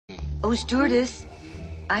Oh, stewardess,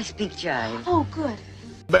 I speak jive. Oh, good.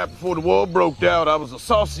 Back before the war broke out, I was a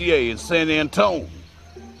saucier in San Antone.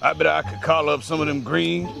 I bet I could call up some of them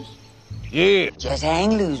greens. Yeah. Just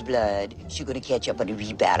hang loose, blood. She gonna catch up on the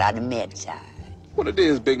rebound on the med side. What it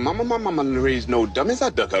is, Big Mama? My mama didn't raise no dummies. I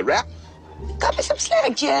duck a rap. Got me some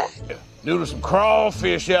slack, Jack. Noodle some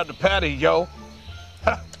crawfish out the patty, yo.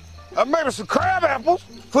 Ha. I made us some crab apples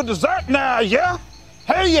for dessert now, yeah?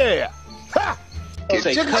 Hey, yeah. Ha!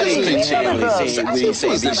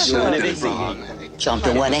 Chomp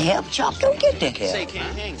don't wanna help, Chomp don't get the help. Say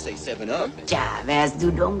can't hang, say 7 Up. Jive ass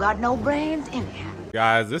dude don't got no brains anyhow.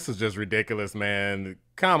 Guys, this is just ridiculous, man.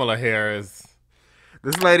 Kamala Harris.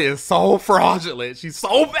 This lady is so fraudulent. She's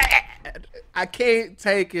so bad. I can't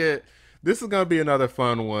take it. This is going to be another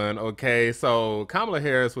fun one, okay? So Kamala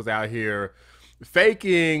Harris was out here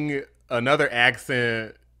faking another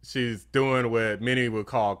accent. She's doing what many would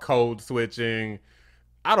call code switching.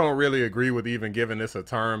 I don't really agree with even giving this a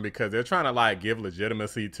term because they're trying to like give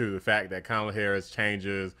legitimacy to the fact that Kamala Harris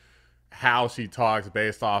changes how she talks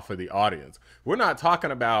based off of the audience. We're not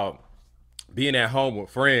talking about being at home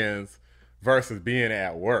with friends versus being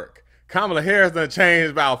at work. Kamala Harris done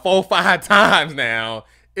changed about 4 or 5 times now.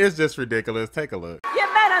 It's just ridiculous. Take a look. You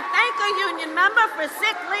better thank a union member for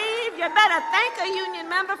sick leave. You better thank a union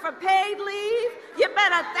member for paid leave. You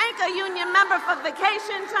better thank a union member for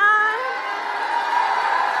vacation time.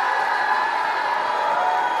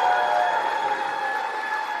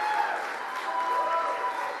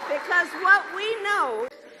 Because what we know,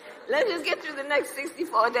 let's just get through the next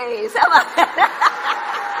 64 days. How about that?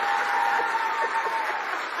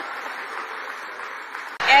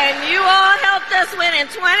 And you all helped us win in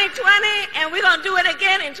 2020, and we're going to do it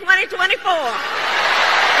again in 2024. Yes,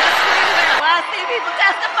 we will. I see people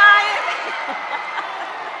testifying.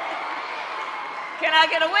 Can I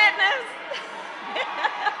get a witness?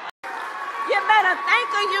 You better thank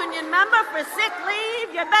a union member for sick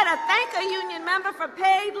leave. You better thank a union member for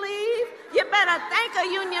paid leave. You better thank a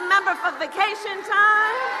union member for vacation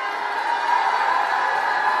time.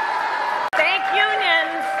 Thank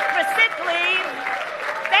unions for sick leave.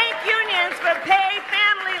 Thank unions for paid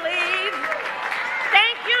family leave.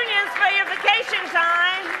 Thank unions for your vacation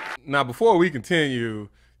time. Now, before we continue,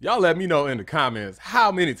 y'all let me know in the comments,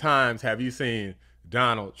 how many times have you seen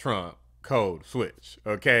Donald Trump code switch?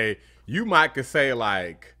 Okay, you might could say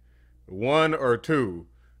like 1 or 2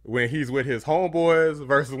 when he's with his homeboys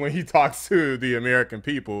versus when he talks to the American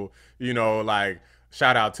people, you know, like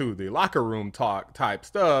shout out to the locker room talk type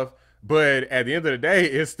stuff. But at the end of the day,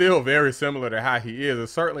 it's still very similar to how he is.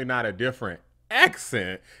 It's certainly not a different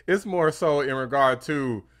accent. It's more so in regard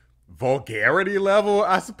to vulgarity level,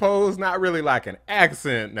 I suppose, not really like an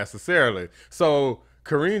accent necessarily. So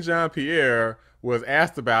Karine Jean-Pierre was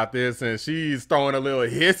asked about this and she's throwing a little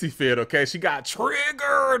hissy fit, okay? She got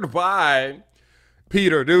triggered by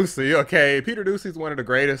Peter Doocy, okay? Peter Doocy is one of the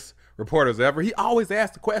greatest reporters ever. He always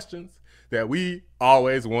asks the questions that we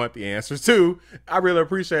always want the answers to. I really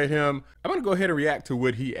appreciate him. I'm gonna go ahead and react to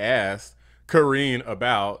what he asked Karine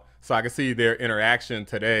about so I can see their interaction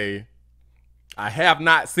today. I have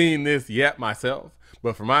not seen this yet myself,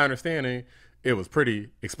 but from my understanding, it was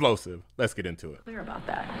pretty explosive. Let's get into it. Clear about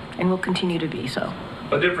that, and we'll continue to be so.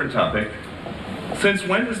 A different topic. Since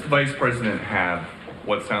when does the vice president have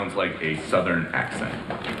what sounds like a southern accent?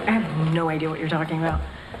 I have no idea what you're talking about.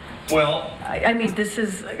 Well, I mean, this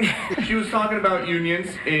is... She was talking about unions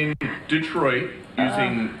in Detroit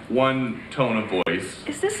using one tone of voice.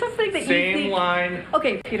 Is this something that same you think... line.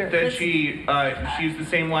 Okay, Peter. That she used the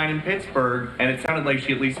same line in Pittsburgh, and it sounded like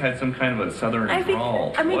she at least had some kind of a southern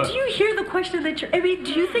drawl. I mean, do you hear the question that you're... I mean,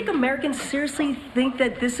 do you think Americans seriously think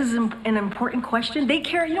that this is an important question? They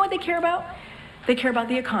care... You know what they care about? They care about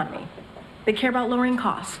the economy. They care about lowering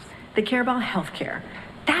costs. They care about health care.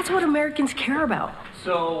 That's what Americans care about.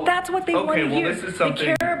 So that's what they want to hear. This is something...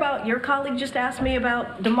 They care about, your colleague just asked me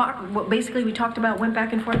about what basically we talked about, went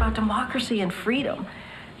back and forth about democracy and freedom.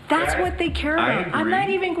 That's what they care about. I'm not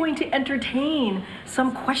even going to entertain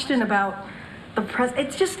some question about the president.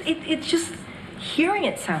 It's just hearing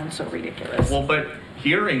it sounds so ridiculous. Well, but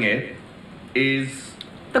hearing it is...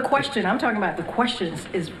 The question I'm talking about, the question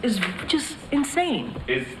is just insane.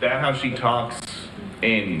 Is that how she talks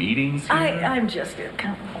in meetings here? I'm just...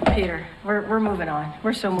 Peter, we're moving on.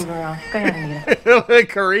 We're so moving on. Go ahead, Anita.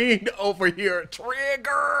 Karine over here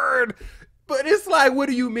triggered. But it's like, what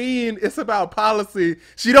do you mean it's about policy?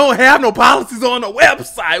 She don't have no policies on the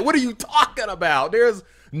website. What are you talking about? There's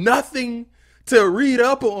nothing to read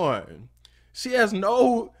up on. She has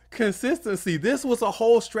no consistency. This was a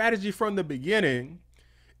whole strategy from the beginning,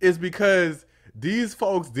 is because these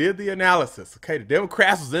folks did the analysis. Okay, the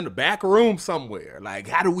Democrats was in the back room somewhere. Like,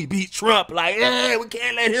 how do we beat Trump? Like, we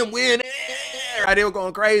can't let him win. Right, they were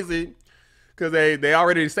going crazy because they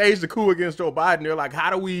already staged the coup against Joe Biden. They're like, how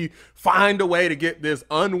do we find a way to get this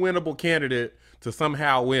unwinnable candidate to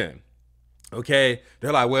somehow win? Okay,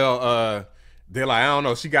 they're like, well, I don't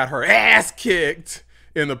know. She got her ass kicked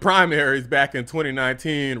in the primaries back in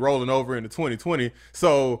 2019, rolling over into 2020.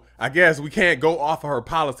 So I guess we can't go off of her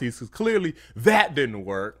policies because clearly that didn't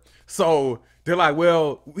work. So they're like,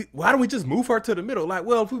 well, why don't we just move her to the middle? Like,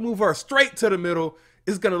 well, if we move her straight to the middle,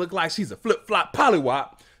 it's going to look like she's a flip-flop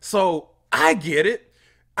pollywop. So I get it.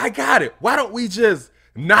 I got it. Why don't we just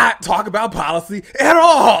not talk about policy at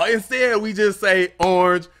all? Instead, we just say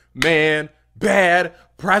orange, man, bad,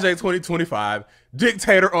 Project 2025,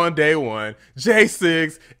 dictator on day one,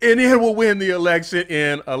 J6, and then we'll win the election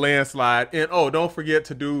in a landslide. And oh, don't forget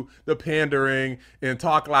to do the pandering and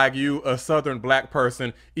talk like you a Southern black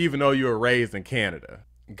person, even though you were raised in Canada.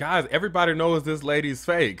 Guys, everybody knows this lady's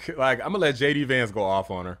fake. Like, I'm gonna let JD Vance go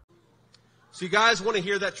off on her. So you guys want to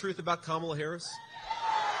hear that truth about Kamala Harris?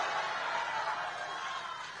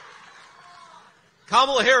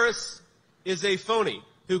 Kamala Harris is a phony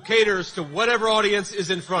who caters to whatever audience is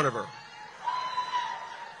in front of her.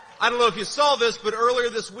 I don't know if you saw this, but earlier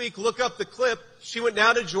this week, look up the clip. She went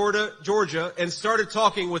down to Georgia and started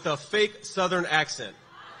talking with a fake Southern accent.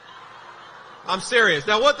 I'm serious.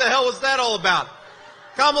 Now, what the hell was that all about?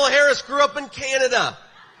 Kamala Harris grew up in Canada.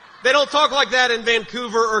 They don't talk like that in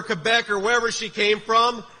Vancouver or Quebec or wherever she came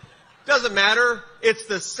from. Doesn't matter. It's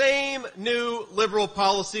the same new liberal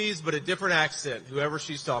policies, but a different accent, whoever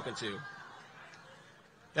she's talking to.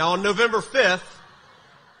 Now, on November 5th,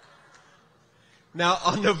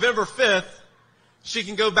 she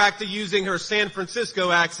can go back to using her San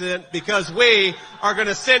Francisco accent because we are going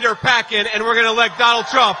to send her packing and we're going to elect Donald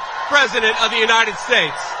Trump president of the United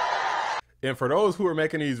States. And for those who are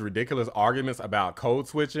making these ridiculous arguments about code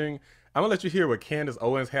switching, I'm going to let you hear what Candace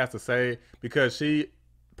Owens has to say because she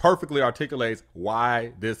perfectly articulates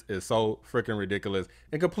why this is so freaking ridiculous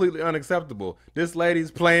and completely unacceptable. This lady's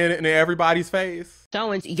playing it in everybody's face.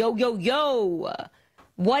 Owens, yo.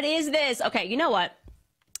 What is this? Okay, you know what?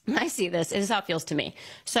 When I see this, this is how it feels to me.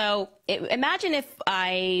 So imagine if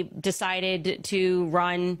I decided to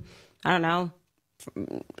run, I don't know,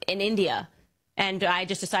 in India. And I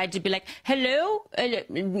just decided to be like, hello,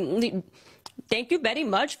 thank you very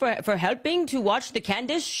much for helping to watch the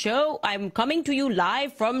Candace show. I'm coming to you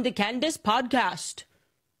live from the Candace podcast.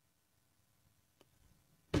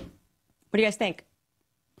 What do you guys think?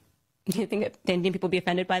 Do you think Indian people be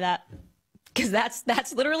offended by that? Because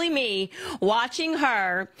that's literally me watching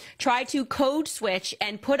her try to code switch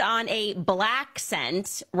and put on a black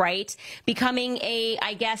scent, right? Becoming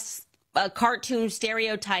I guess, a cartoon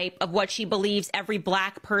stereotype of what she believes every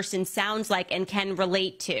black person sounds like and can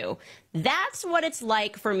relate to. That's what it's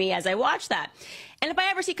like for me as I watch that. And if I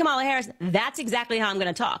ever see Kamala Harris, that's exactly how I'm going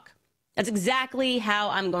to talk. That's exactly how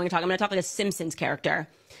I'm going to talk. I'm going to talk like a Simpsons character.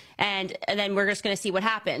 And then we're just going to see what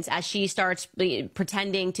happens as she starts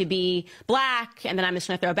pretending to be black. And then I'm just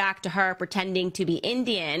going to throw back to her pretending to be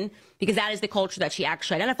Indian because that is the culture that she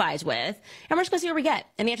actually identifies with. And we're just going to see where we get.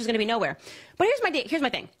 And the answer is going to be nowhere. But here's my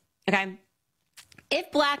thing. Okay.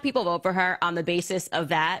 If black people vote for her on the basis of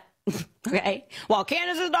that, okay, well,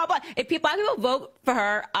 Candace is not black. If black people vote for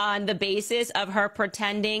her on the basis of her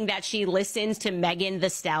pretending that she listens to Megan Thee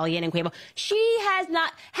Stallion and Quavo, she has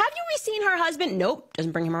not. Have you seen her husband? Nope.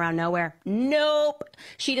 Doesn't bring him around nowhere. Nope.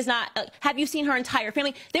 She does not. Have you seen her entire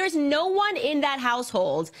family? There is no one in that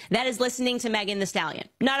household that is listening to Megan Thee Stallion.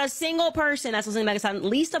 Not a single person that's listening to Megan Thee Stallion,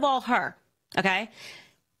 least of all her. Okay.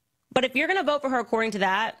 But if you're going to vote for her according to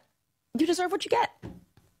that, you deserve what you get.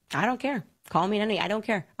 I don't care. Call me an enemy. I don't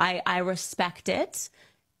care. I respect it.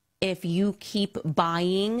 If you keep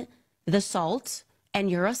buying the salt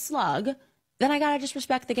and you're a slug, then I gotta just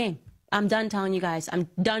respect the game. I'm done telling you guys. I'm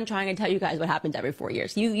done trying to tell you guys what happens every 4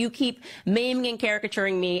 years. You keep maiming and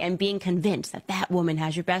caricaturing me and being convinced that that woman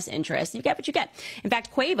has your best interest. You get what you get. In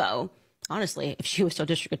fact, Quavo, honestly, if she was still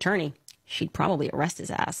district attorney, she'd probably arrest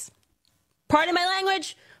his ass. Pardon my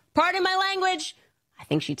language. Pardon my language. I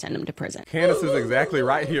think she'd send him to prison. Candace is exactly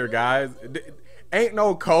right here, guys. Ain't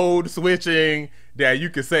no code switching that you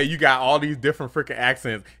could say you got all these different freaking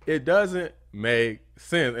accents. It doesn't make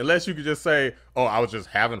sense unless you could just say, oh, I was just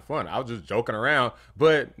having fun. I was just joking around.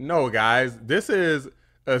 But no, guys, this is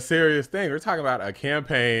a serious thing. We're talking about a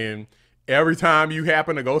campaign. Every time you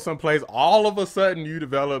happen to go someplace, all of a sudden you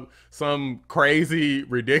develop some crazy,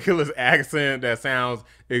 ridiculous accent that sounds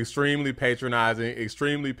extremely patronizing,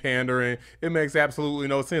 extremely pandering. It makes absolutely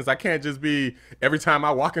no sense. I can't just be, every time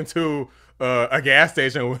I walk into a gas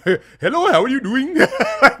station. Hello, how are you doing?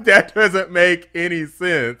 That doesn't make any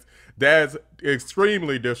sense. That's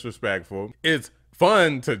extremely disrespectful. It's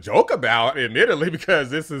fun to joke about, admittedly, because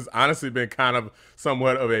this has honestly been kind of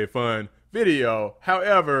somewhat of a fun video.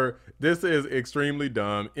 However, this is extremely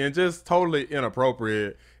dumb and just totally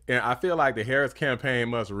inappropriate. And I feel like the Harris campaign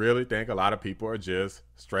must really think a lot of people are just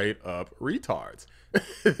straight up retards.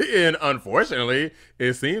 And unfortunately,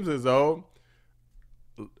 it seems as though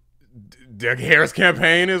the Harris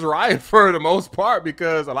campaign is right for the most part,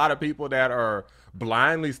 because a lot of people that are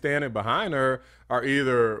blindly standing behind her are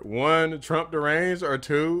either one, Trump deranged, or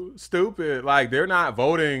two, stupid. Like, they're not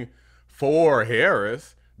voting for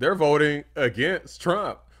Harris, they're voting against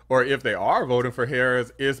Trump. Or if they are voting for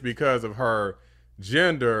Harris, it's because of her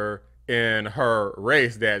gender and her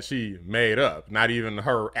race that she made up, not even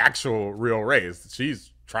her actual real race.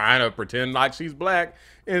 She's trying to pretend like she's black,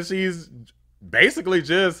 and she's basically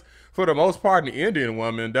just, for the most part, an Indian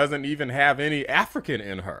woman, doesn't even have any African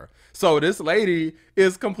in her. So this lady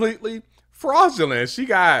is completely fraudulent. She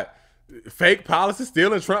got fake policies,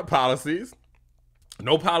 stealing Trump policies,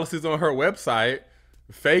 no policies on her website,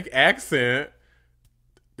 fake accent,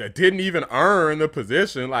 that didn't even earn the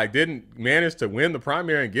position, like didn't manage to win the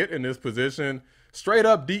primary and get in this position. Straight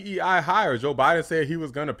up DEI hire. Joe Biden said he was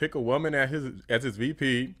going to pick a woman as his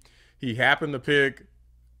VP. He happened to pick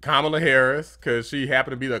Kamala Harris because she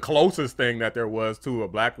happened to be the closest thing that there was to a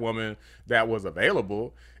black woman that was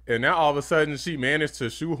available. And now all of a sudden she managed to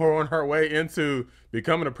shoehorn her way into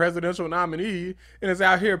becoming a presidential nominee and is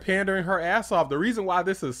out here pandering her ass off. The reason why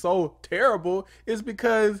this is so terrible is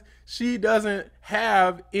because she doesn't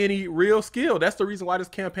have any real skill. That's the reason why this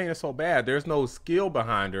campaign is so bad. There's no skill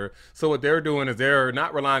behind her. So what they're doing is they're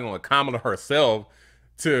not relying on Kamala herself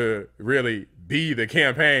to really be the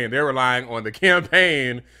campaign. They're relying on the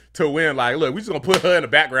campaign to win. Like, look, we're just gonna put her in the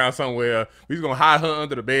background somewhere. We're just gonna hide her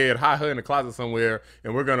under the bed, hide her in the closet somewhere,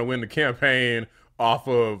 and we're gonna win the campaign off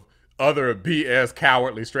of other BS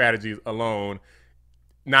cowardly strategies alone,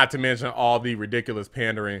 not to mention all the ridiculous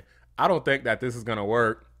pandering. I don't think that this is gonna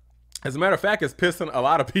work. As a matter of fact, it's pissing a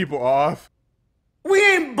lot of people off. We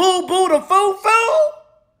ain't boo-boo the foo-foo.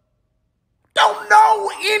 Don't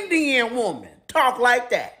no Indian woman talk like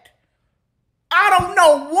that. I don't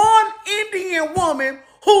know one Indian woman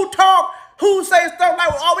who say stuff like,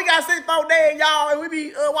 oh, we got 6 days, y'all, and we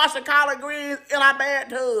be washing collard greens in our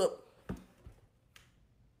bathtub.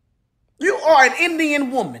 You are an Indian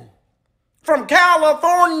woman from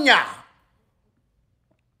California.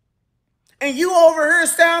 And you over here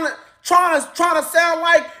trying to sound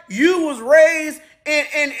like you was raised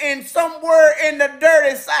in somewhere in the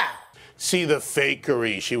dirty South. See the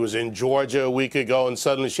fakery. She was in Georgia a week ago, and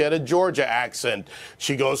suddenly she had a Georgia accent.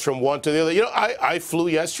 She goes from one to the other. You know, I flew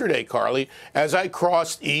yesterday, Carly. As I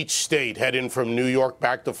crossed each state, heading from New York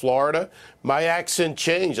back to Florida, my accent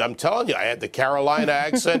changed. I'm telling you, I had the Carolina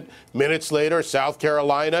accent. Minutes later, South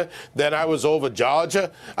Carolina. Then I was over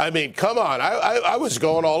Georgia. I mean, come on. I was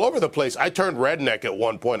going all over the place. I turned redneck at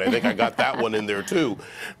one point. I think I got that one in there, too.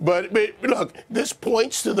 But look, this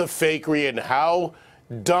points to the fakery and how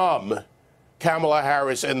dumb Kamala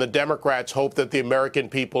Harris and the Democrats hope that the American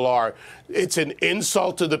people are. It's an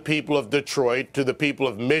insult to the people of Detroit, to the people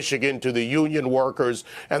of Michigan, to the union workers.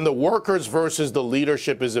 And the workers versus the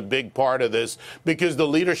leadership is a big part of this, because the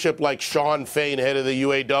leadership, like Sean Fain, head of the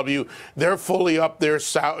UAW, they're fully up there,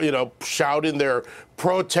 shouting their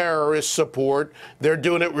pro-terrorist support. They're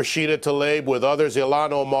doing it, Rashida Tlaib, with others,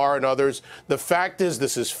 Ilhan Omar and others. The fact is,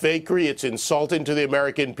 this is fakery. It's insulting to the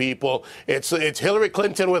American people. It's Hillary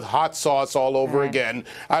Clinton with hot sauce all over again.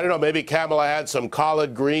 I don't know, maybe Kamala had some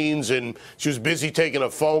collard greens and she was busy taking a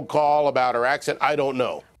phone call about her accent. I don't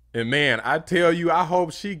know. And man, I tell you, I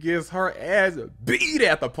hope she gets her ass beat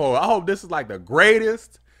at the poll. I hope this is like the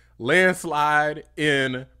greatest landslide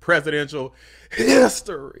in presidential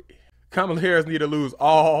history. Kamala Harris need to lose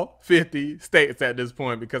all 50 states at this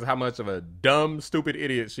point because of how much of a dumb, stupid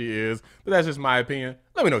idiot she is. But that's just my opinion.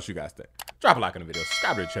 Let me know what you guys think. Drop a like on the video.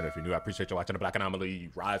 Subscribe to the channel if you're new. I appreciate you watching the Black Anomaly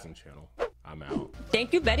Rising channel. I'm out.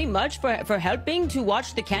 Thank you very much for helping to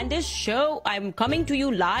watch the Candace show. I'm coming to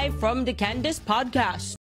you live from the Candace podcast.